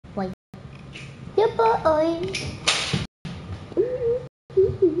goodbye.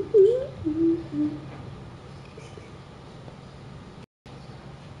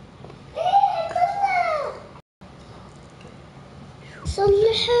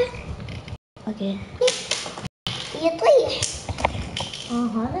 صلحها. اوكي يطيح.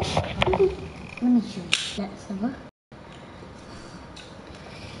 هذا من نشوف. لا صبر.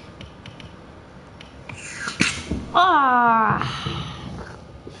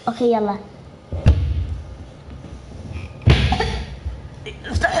 اوكي يلا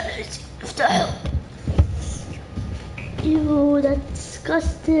افتحوا. يو that's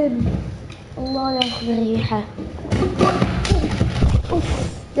disgusting. الله ياخذ الريحة.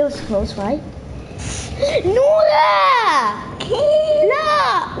 that was close right. نورة لا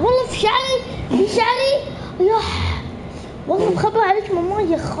والله في شعري يح والله مخبر عليك ماما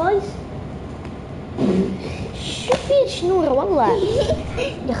يا خايس. شو فيش نورة والله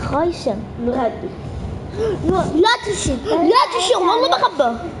يا خايسة. لا تشن والله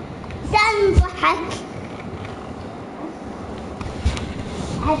بخبر. سالم ضحك.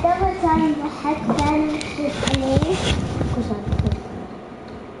 هذا سالم ضحك. سالم شو عليه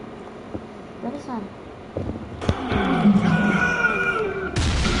لا سالم.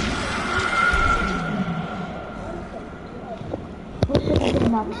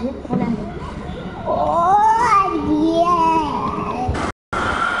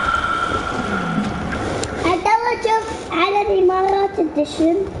 هذا شوف على الإمارات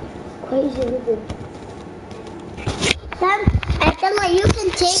الدشن كويس جدا. عبد الله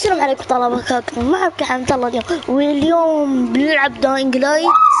يمكن تيجي. السلام عليكم طلبة وبركاته. معك حمد الله اليوم واليوم بنلعب داينج لايت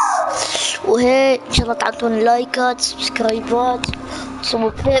وهي ان شاء الله تعطون لايكات سبسكرايبات تصوموا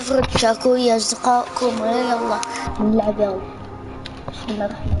فيفرت تشاركوا يا اصدقائكم. يلا نلعب يلا. بسم الله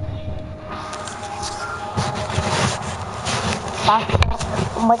الرحمن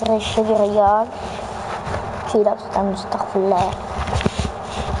الرحيم. ما ادري ايش تبي ريال في لابس استغفر الله.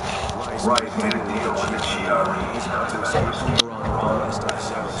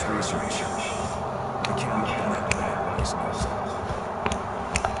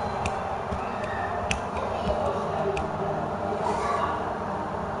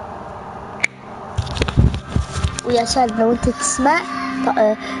 ويا سالم لو انت تسمع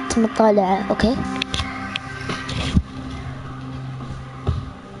تطالع اوكي.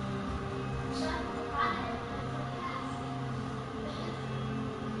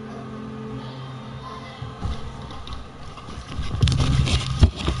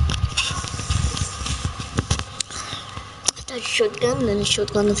 الشوتجن لان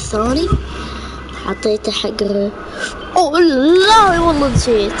الشوتجن الثاني حطيته حق اوه لا والله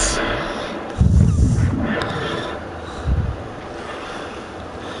نسيت.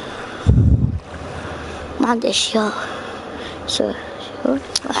 ما عندي اشياء. شو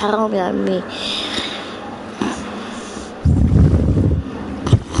حرام يا عمي.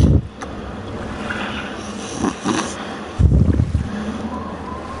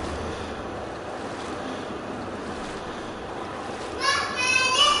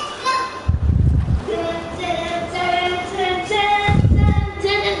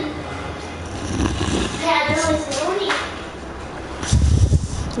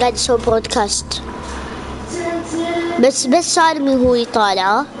 قاعد اسوي برودكاست بس سالم هو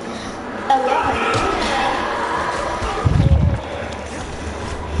يطالع.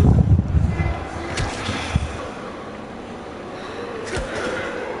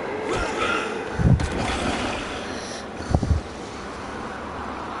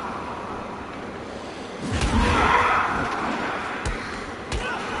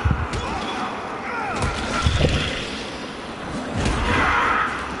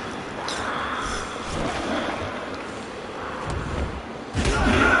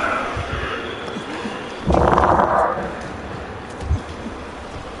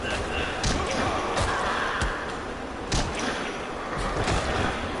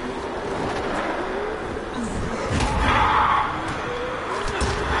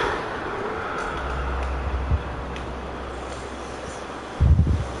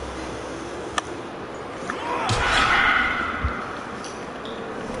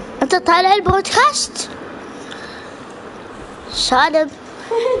 انت طالع البرودكاست سالم.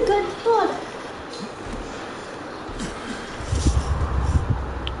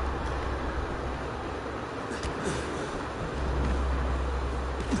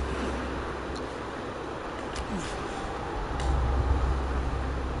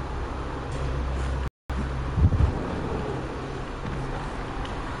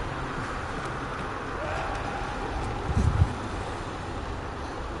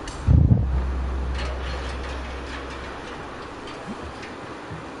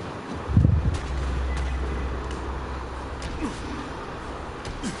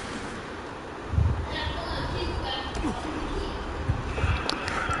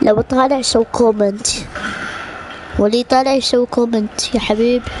 لو طالع سو كومنت، واللي طالع يسوي كومنت يا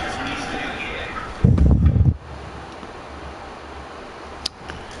حبيب.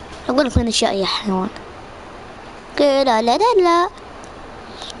 اقول لك من اشياء يا حيوان. لا لا لا لا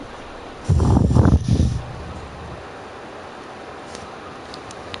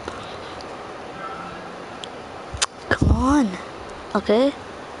كمان. اوكي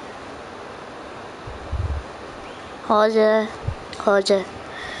هذا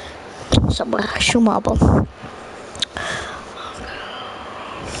صبر شو ما ابغى.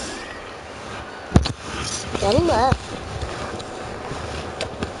 يلا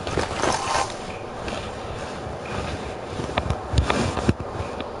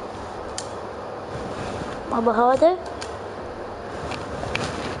ابغى هذا.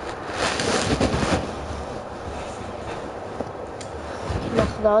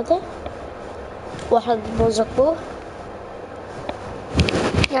 ناخذ هذا واحد بوزقور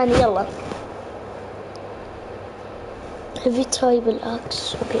يعني. يلا heavy tribal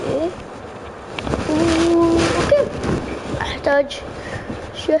axe. اوكي اوكي. احتاج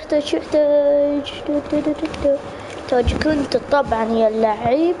شو احتاج كنت طبعا يا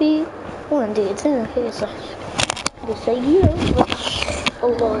لعيبي. وعندي اثنين هي صح سيء.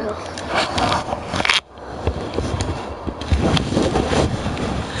 الله يا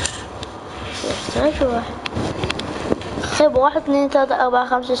يحتاج واحد. خيب 1 2 3 4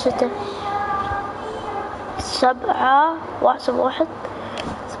 5 6 7 1 7 1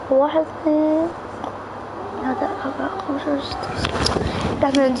 1 2 3 4 5 6.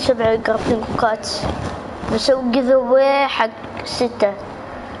 احنا عندي 7 جرابلينج كوكات. نسوي جيف اواي حق 6.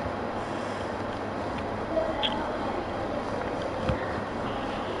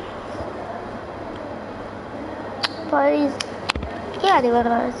 طيب يعني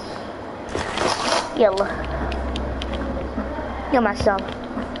مرات. يلا يا مع السلامة.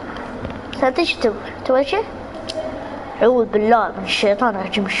 سألتش تبغى شيء؟ أعوذ بالله من الشيطان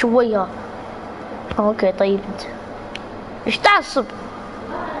الرجيم شوية. اوكي طيب انت ايش تعصب؟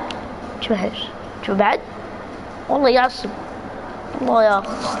 شو بعد؟ والله يعصب. الله يا اخي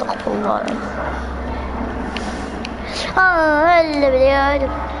استغفر الله. هلا بالعيال.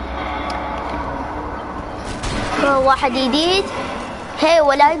 واحد جديد. Hey,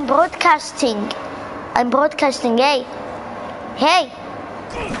 well I'm broadcasting. Hey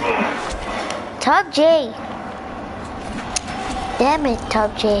Top J. Damn it,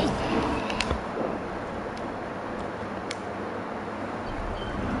 Top J.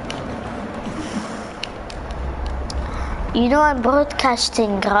 You know I'm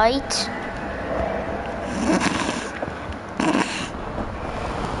broadcasting, right?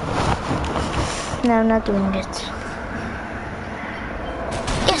 No, I'm not doing it.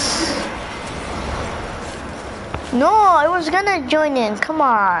 Yes! No, I was gonna join in. Come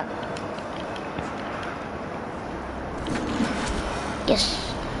on. Yes.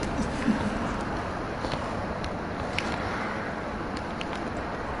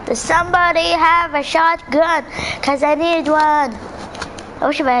 Does somebody have a shotgun? Cause I need one. I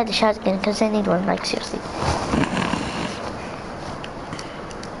wish if I had a shotgun, cause I need one, like seriously.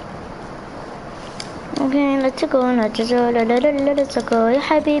 Okay, let's go, let's go يا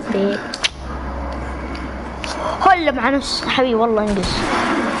حبيبي. هلا مع نفس حبيبي والله انجز.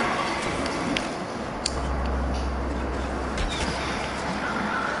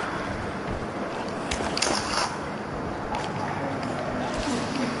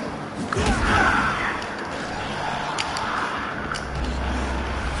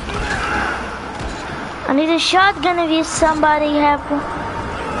 I need a shotgun if somebody have one.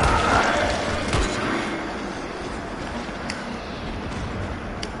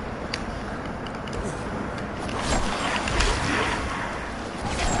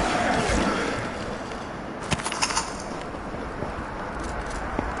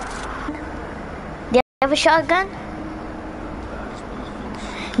 Have a shotgun?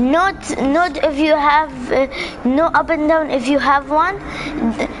 Not if you have no up and down if you have one.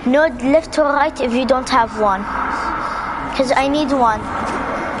 Not left or right if you don't have one. Cause I need one.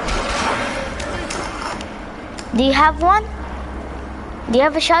 Do you have one? Do you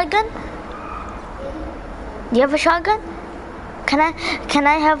have a shotgun? Do you have a shotgun? Can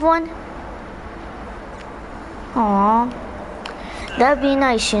I have one? Aww, that'd be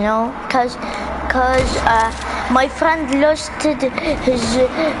nice, you know, cause my friend lost his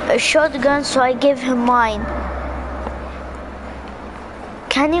shotgun, so I gave him mine.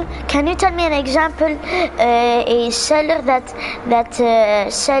 Can you tell me an example, a seller that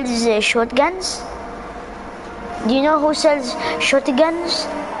sells shotguns? Do you know who sells shotguns?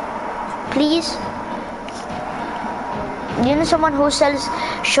 Please. Do you know someone who sells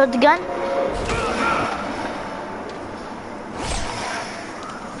shotgun?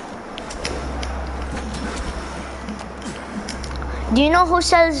 Do you know who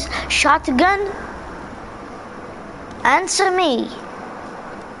sells shotgun? Answer me.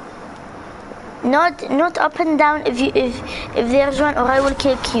 Not up and down if there's one, or I will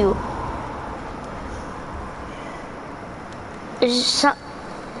kick you. Is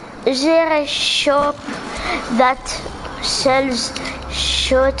there a shop that sells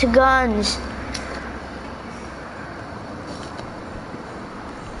shotguns?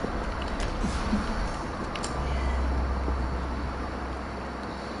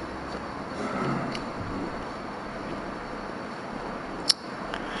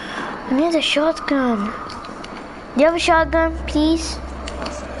 I need a shotgun. Do you have a shotgun, please?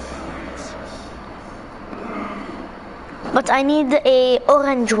 But I need a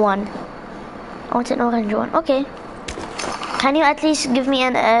orange one. I want an orange one. Okay. Can you at least give me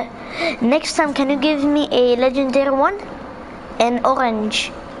an next time? Can you give me a legendary one? An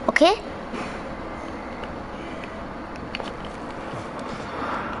orange. Okay.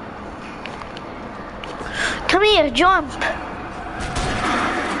 Come here, jump.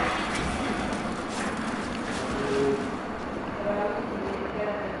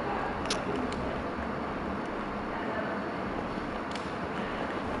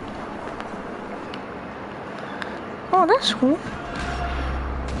 Oh, that's cool.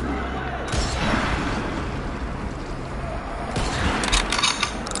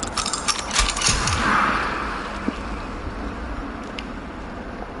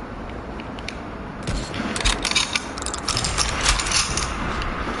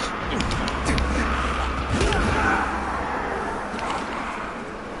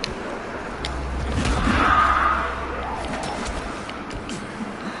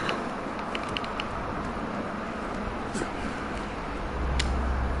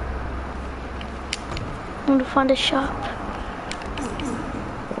 I'm gonna find a shop.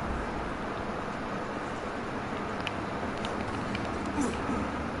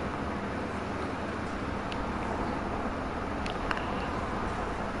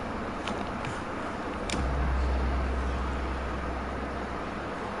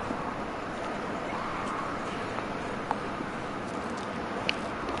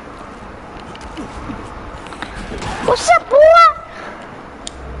 What's up, boy?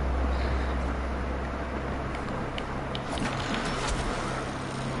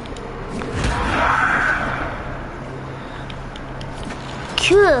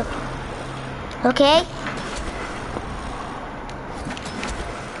 Cool. Okay.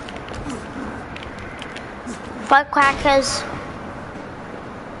 Firecrackers.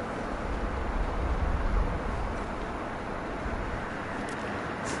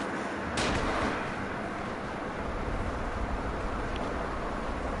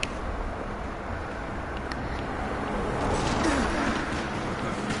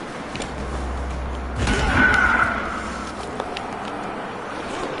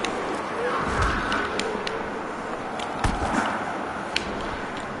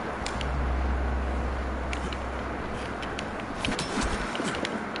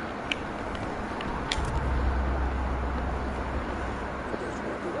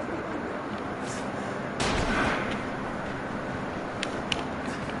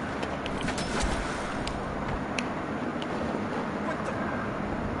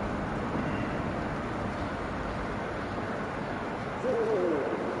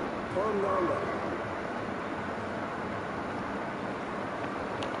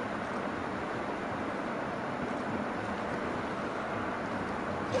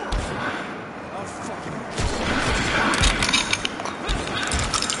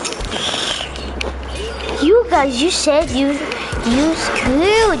 You guys, you said you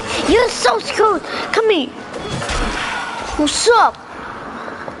screwed. You're so screwed. Come here. What's up?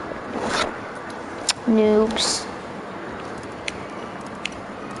 Noobs.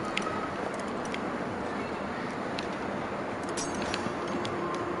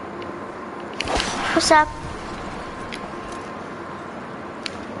 What's up?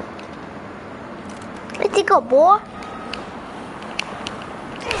 Where'd you go, boy?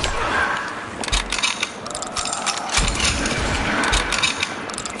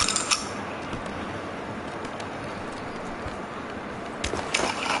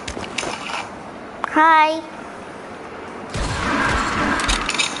 Hi.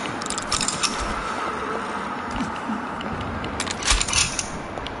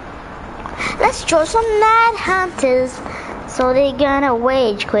 Let's draw some mad hunters. So they're gonna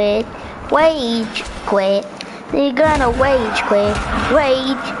wage quit. Wage quit. They're gonna wage quit.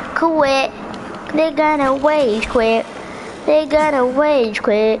 Rage quit. They're gonna wage quit. They gonna wage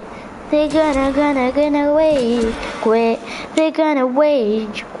quit. They gonna wage quit. They gonna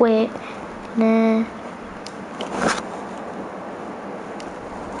wage quit. Nah.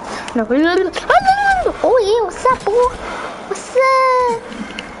 No. Oh yeah, what's up, boy? What's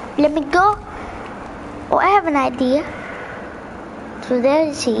up? Let me go. Oh, I have an idea. So there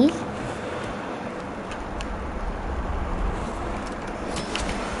is he.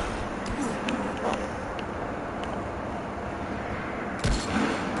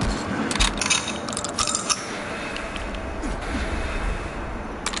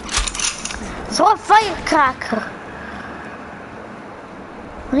 So a firecracker.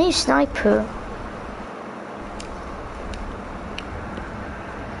 I need a sniper.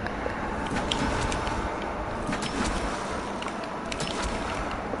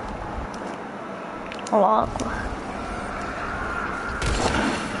 الله أكبر.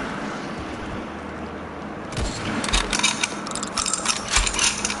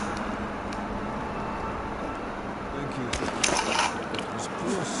 Thank you. It was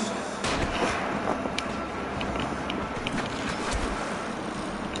close.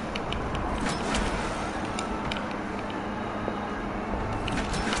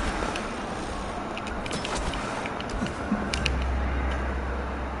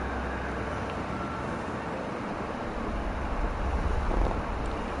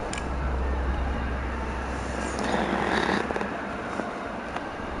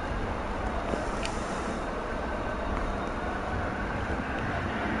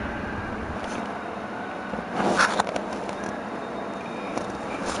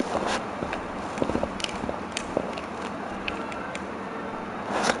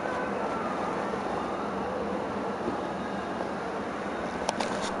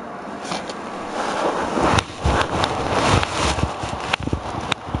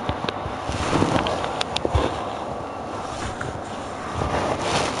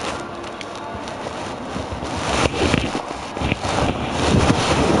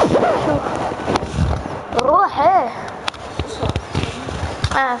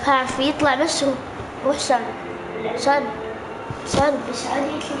 فعرف يطلع بس روح سالم سالم بس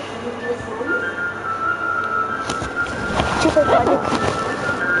عادي شوف بعدك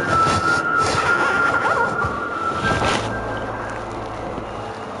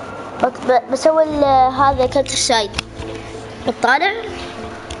بسوي هذا كنت السايد بتطالع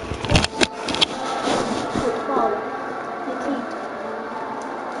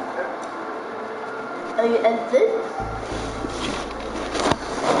يأذن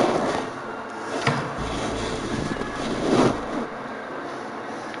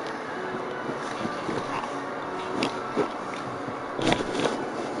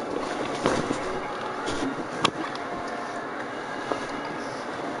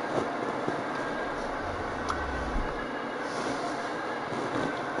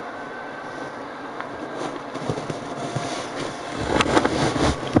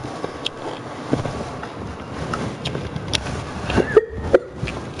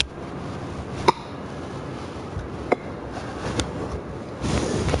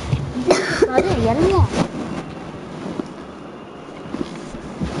يلا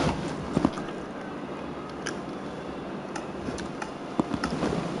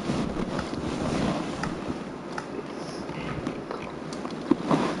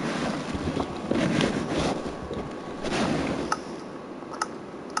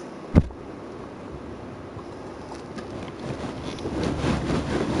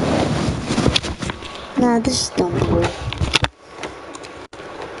No, this don't work.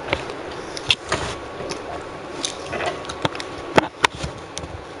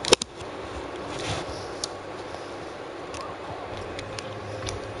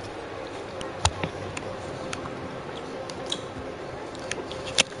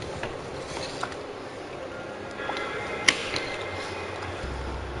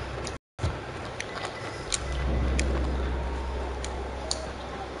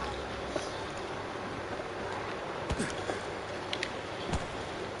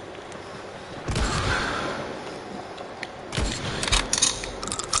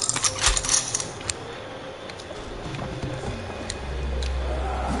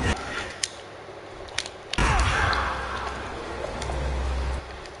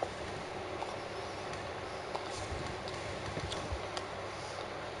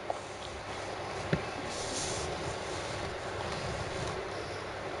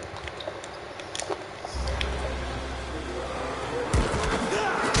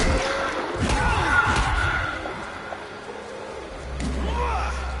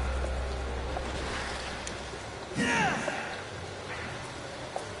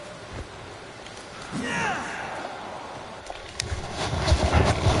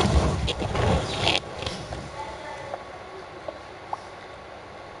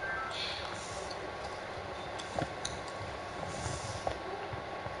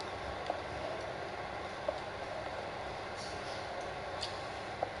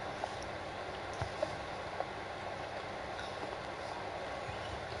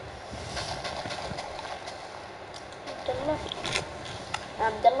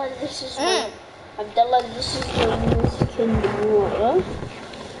 Abdullah, this is my new skin, Nora.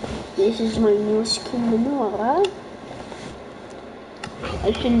 This is my new skin, Nora.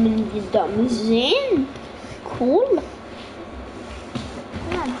 عشان من قدام زين cool.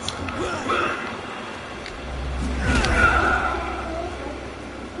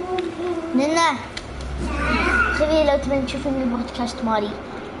 ننا خلي لو تبين تشوفين البودكاست مالي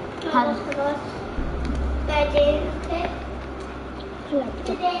هذا بعدين